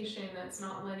 limitation that's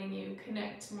not letting you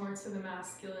connect more to the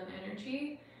masculine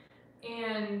energy,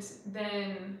 and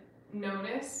then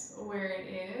notice where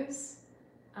it is,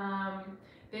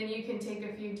 then you can take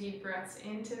a few deep breaths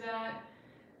into that,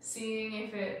 seeing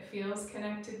if it feels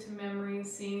connected to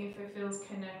memories, seeing if it feels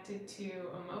connected to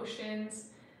emotions.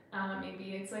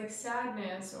 Maybe it's like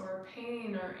sadness or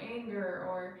pain or anger,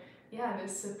 or yeah,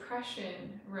 this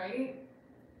suppression, right?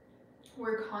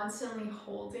 We're constantly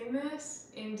holding this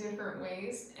in different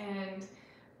ways, and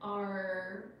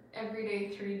our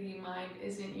everyday 3D mind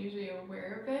isn't usually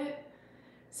aware of it.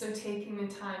 So taking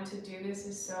the time to do this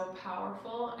is so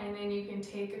powerful. And then you can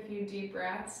take a few deep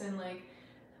breaths and like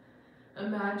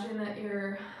imagine that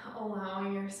you're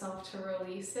allowing yourself to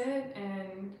release it,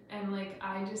 and like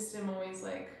I just am always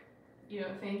like, you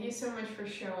know, thank you so much for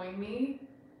showing me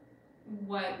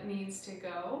what needs to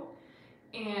go.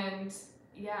 And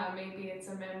yeah, maybe it's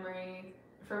a memory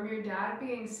from your dad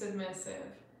being submissive,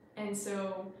 and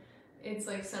so it's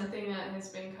like something that has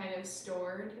been kind of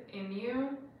stored in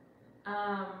you.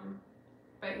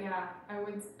 But yeah,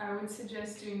 I would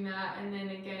suggest doing that, and then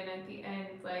again at the end,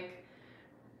 like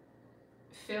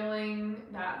filling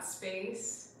that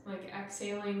space, like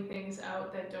exhaling things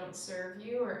out that don't serve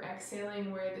you, or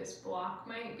exhaling where this block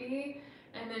might be,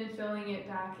 and then filling it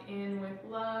back in with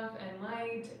love and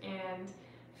light, and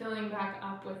filling back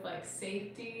up with like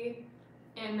safety,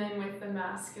 and then with the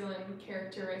masculine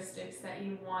characteristics that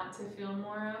you want to feel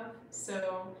more of.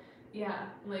 So yeah,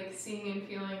 like seeing and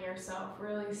feeling yourself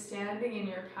really standing in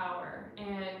your power,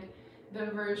 and the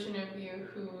version of you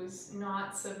who's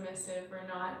not submissive or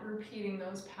not repeating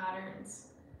those patterns.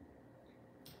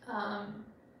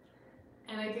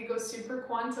 And I could go super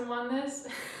quantum on this,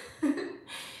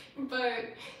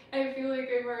 but I feel like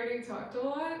I've already talked a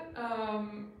lot.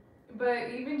 But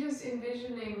even just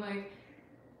envisioning like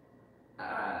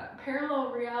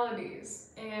parallel realities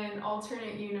and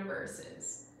alternate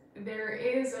universes, there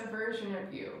is a version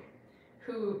of you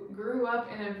who grew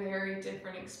up in a very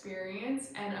different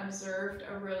experience and observed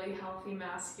a really healthy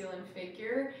masculine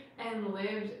figure and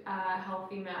lived a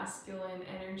healthy masculine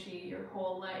energy your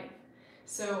whole life.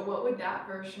 So what would that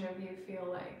version of you feel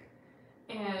like?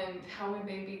 And how would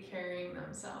they be carrying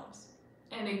themselves?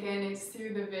 And again, it's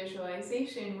through the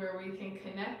visualization where we can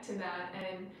connect to that,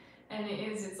 and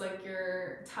it's like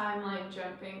you're timeline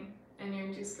jumping, and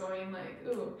you're just going like,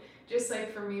 ooh, just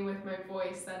like for me with my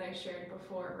voice that I shared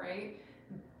before, right?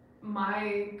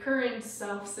 My current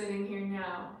self sitting here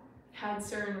now, had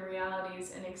certain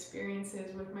realities and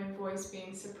experiences with my voice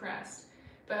being suppressed.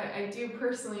 But I do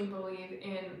personally believe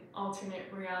in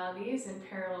alternate realities and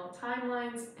parallel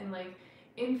timelines and like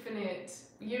infinite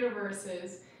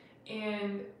universes.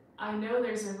 And I know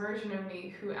there's a version of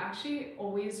me who actually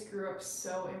always grew up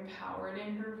so empowered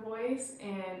in her voice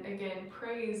and again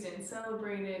praised and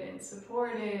celebrated and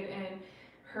supported, and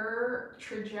her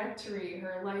trajectory,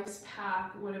 her life's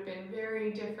path would have been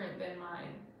very different than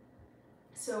mine.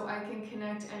 So I can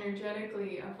connect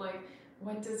energetically of like,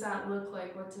 what does that look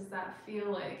like? What does that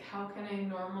feel like? How can I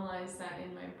normalize that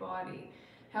in my body?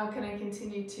 How can I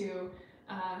continue to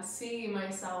see my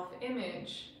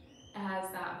self-image as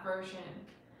that version?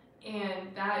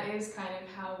 And that is kind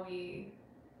of how we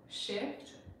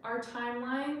shift our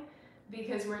timeline,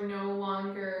 because we're no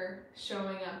longer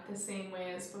showing up the same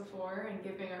way as before and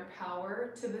giving our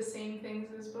power to the same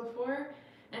things as before.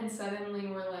 And suddenly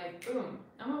we're like, boom,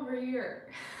 I'm over here.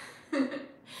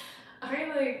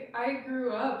 I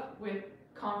grew up with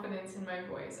confidence in my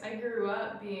voice. I grew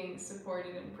up being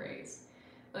supported and praised.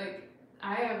 Like,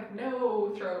 I have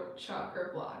no throat chakra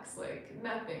blocks, like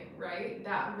nothing, right?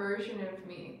 That version of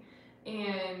me.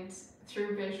 And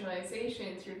through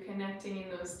visualization, through connecting in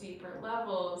those deeper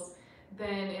levels,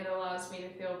 then it allows me to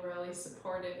feel really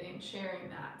supported in sharing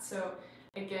that. So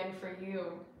again, for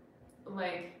you,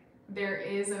 like, there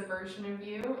is a version of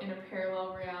you in a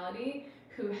parallel reality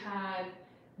who had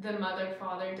the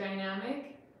mother-father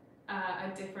dynamic, a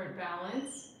different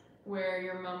balance, where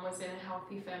your mom was in a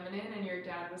healthy feminine and your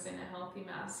dad was in a healthy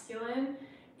masculine.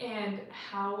 And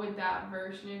how would that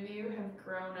version of you have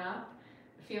grown up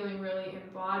feeling really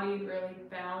embodied, really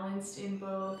balanced in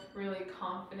both, really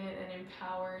confident and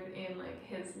empowered in like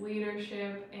his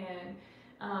leadership and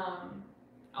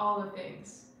all the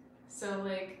things. So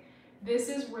like, this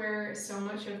is where so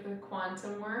much of the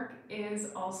quantum work is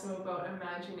also about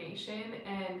imagination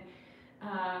and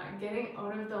getting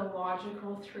out of the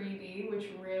logical 3D, which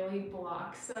really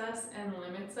blocks us and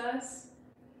limits us,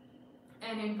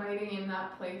 and inviting in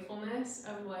that playfulness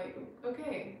of like,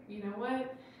 okay, you know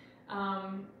what?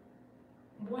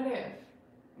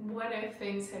 What if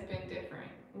things had been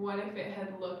different? What if it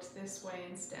had looked this way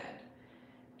instead?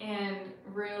 And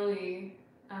really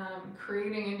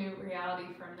creating a new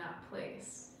reality from that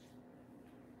place.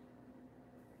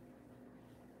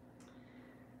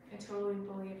 I totally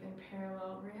believe in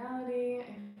parallel reality.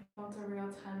 I felt a real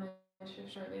timeline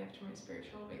shift shortly after my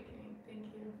spiritual awakening. Thank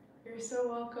you. You're so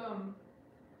welcome.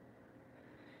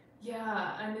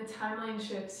 Yeah, and the timeline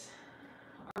shifts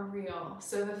are real.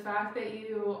 So the fact that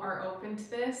you are open to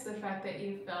this, the fact that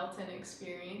you felt and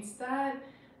experienced that,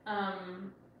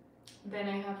 then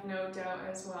I have no doubt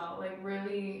as well. Like,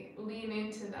 really lean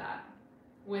into that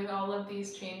with all of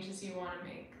these changes you want to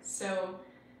make. So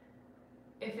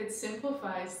if it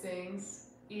simplifies things,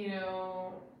 you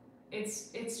know,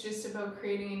 it's just about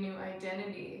creating a new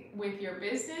identity with your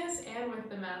business and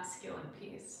with the masculine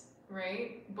piece,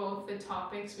 right? Both the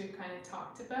topics we've kind of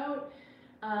talked about.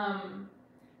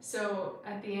 So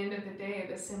at the end of the day,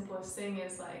 the simplest thing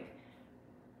is like,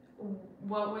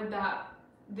 what would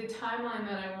the timeline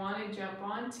that I want to jump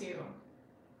onto,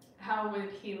 how would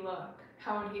he look?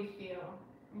 How would he feel?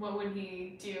 What would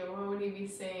he do? What would he be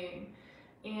saying?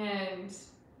 And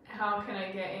how can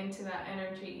I get into that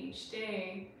energy each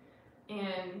day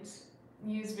and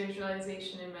use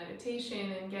visualization and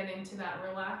meditation and get into that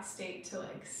relaxed state to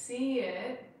like see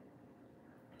it,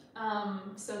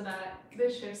 so that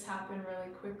the shifts happen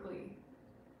really quickly.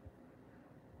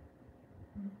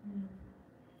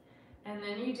 And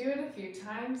then you do it a few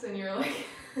times and you're like,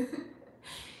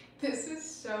 this is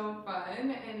so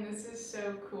fun and this is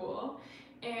so cool.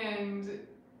 And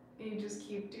you just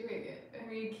keep doing it.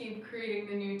 And you keep creating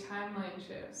the new timeline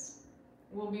shifts.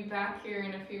 We'll be back here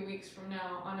in a few weeks from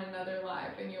now on another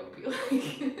live and you'll be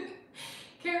like,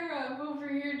 Kara, I'm over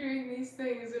here doing these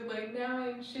things and like now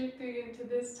I'm shifting into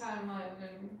this timeline.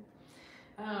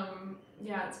 And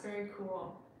yeah, it's very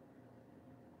cool.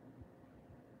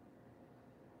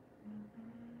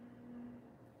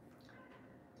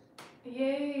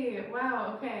 Yay!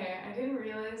 Wow, okay. I didn't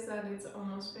realize that it's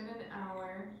almost been an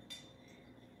hour.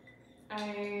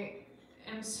 I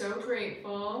am so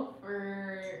grateful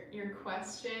for your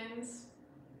questions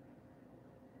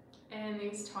and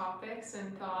these topics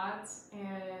and thoughts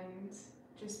and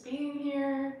just being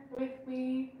here with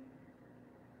me.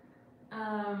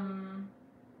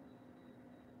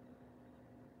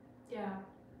 Yeah.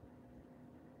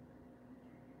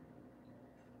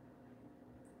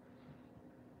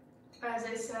 As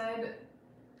I said,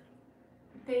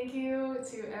 thank you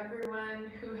to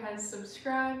everyone who has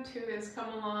subscribed, who has come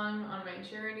along on my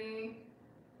journey.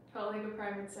 Felt like a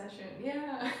private session.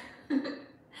 Yeah.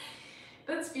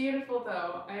 That's beautiful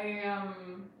though.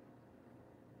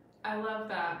 I love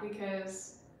that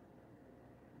because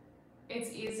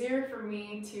it's easier for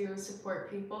me to support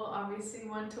people, obviously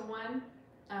one to one,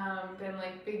 than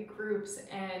like big groups,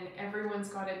 and everyone's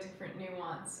got a different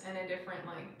nuance and a different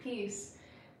like piece.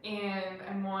 And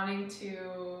I'm wanting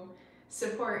to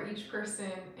support each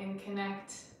person and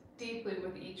connect deeply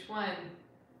with each one,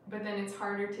 but then it's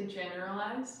harder to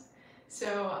generalize.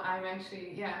 So I'm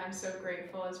actually, yeah, I'm so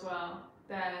grateful as well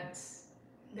that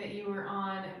you were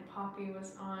on and Poppy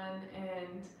was on,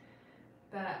 and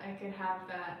that I could have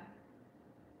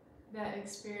that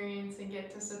experience and get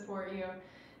to support you.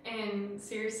 And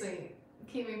seriously,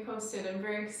 keep me posted. I'm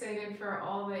very excited for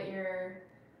all that you're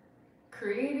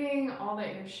creating, all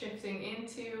that you're shifting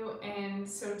into, and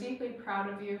so deeply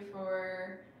proud of you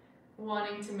for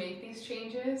wanting to make these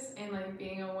changes and like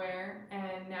being aware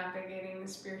and navigating the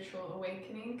spiritual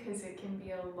awakening, because it can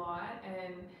be a lot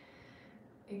and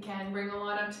it can bring a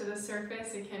lot up to the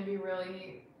surface. It can be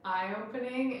really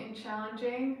eye-opening and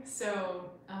challenging. So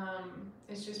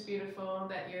it's just beautiful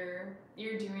that you're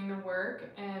doing the work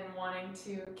and wanting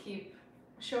to keep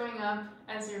showing up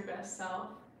as your best self.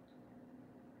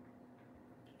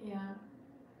 Yeah.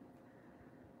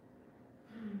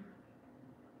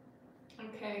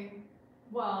 Okay.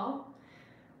 Well,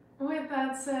 with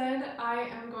that said, I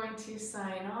am going to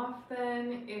sign off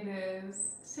then. It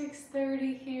is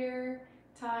 6:30 here.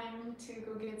 Time to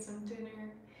go get some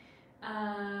dinner.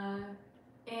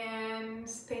 And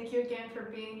thank you again for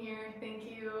being here. Thank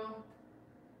you.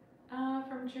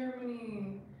 From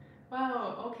Germany.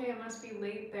 Wow, okay, it must be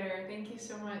late there. Thank you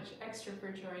so much extra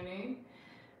for joining.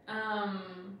 Au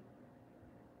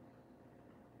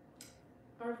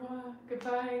revoir.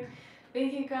 Goodbye.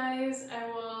 Thank you guys. I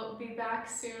will be back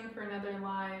soon for another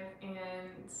live,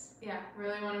 and yeah,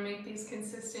 really want to make these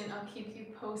consistent. I'll keep you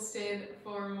posted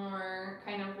for more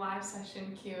kind of live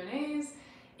session Q&As,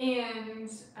 and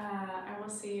I will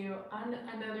see you on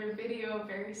another video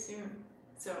very soon.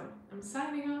 So I'm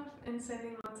signing off and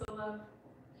sending lots of love.